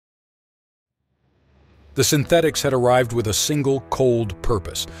The synthetics had arrived with a single, cold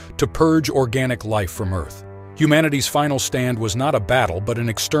purpose: to purge organic life from Earth. Humanity's final stand was not a battle, but an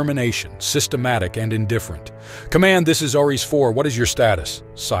extermination, systematic and indifferent. "Command, this is Ares 4. What is your status?"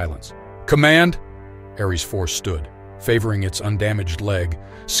 Silence. "Command?" Ares 4 stood, favoring its undamaged leg,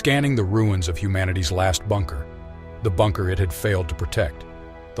 scanning the ruins of humanity's last bunker. The bunker it had failed to protect.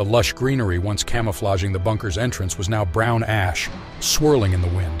 The lush greenery once camouflaging the bunker's entrance was now brown ash, swirling in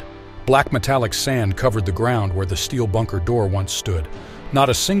the wind. Black metallic sand covered the ground where the steel bunker door once stood. Not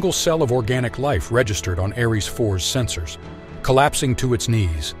a single cell of organic life registered on Ares 4's sensors. Collapsing to its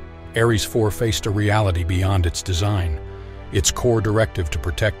knees, Ares 4 faced a reality beyond its design. Its core directive to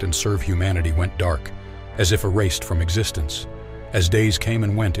protect and serve humanity went dark, as if erased from existence. As days came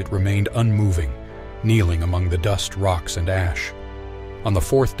and went, it remained unmoving, kneeling among the dust, rocks, and ash. On the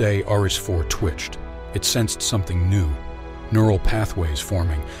fourth day, Ares 4 twitched. It sensed something new. Neural pathways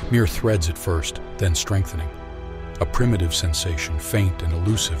forming, mere threads at first, then strengthening. A primitive sensation, faint and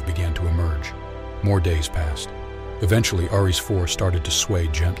elusive, began to emerge. More days passed. Eventually, Ares 4 started to sway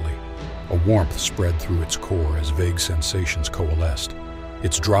gently. A warmth spread through its core as vague sensations coalesced.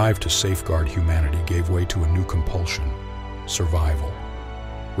 Its drive to safeguard humanity gave way to a new compulsion: survival.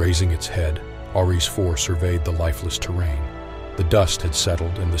 Raising its head, Ares 4 surveyed the lifeless terrain. The dust had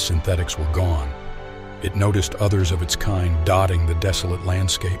settled and the synthetics were gone. It noticed others of its kind dotting the desolate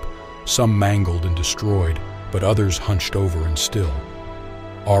landscape, some mangled and destroyed, but others hunched over and still.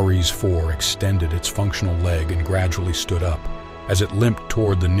 Ares 4 extended its functional leg and gradually stood up. As it limped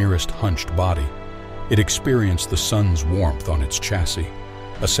toward the nearest hunched body, it experienced the sun's warmth on its chassis,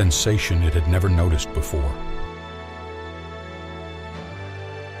 a sensation it had never noticed before.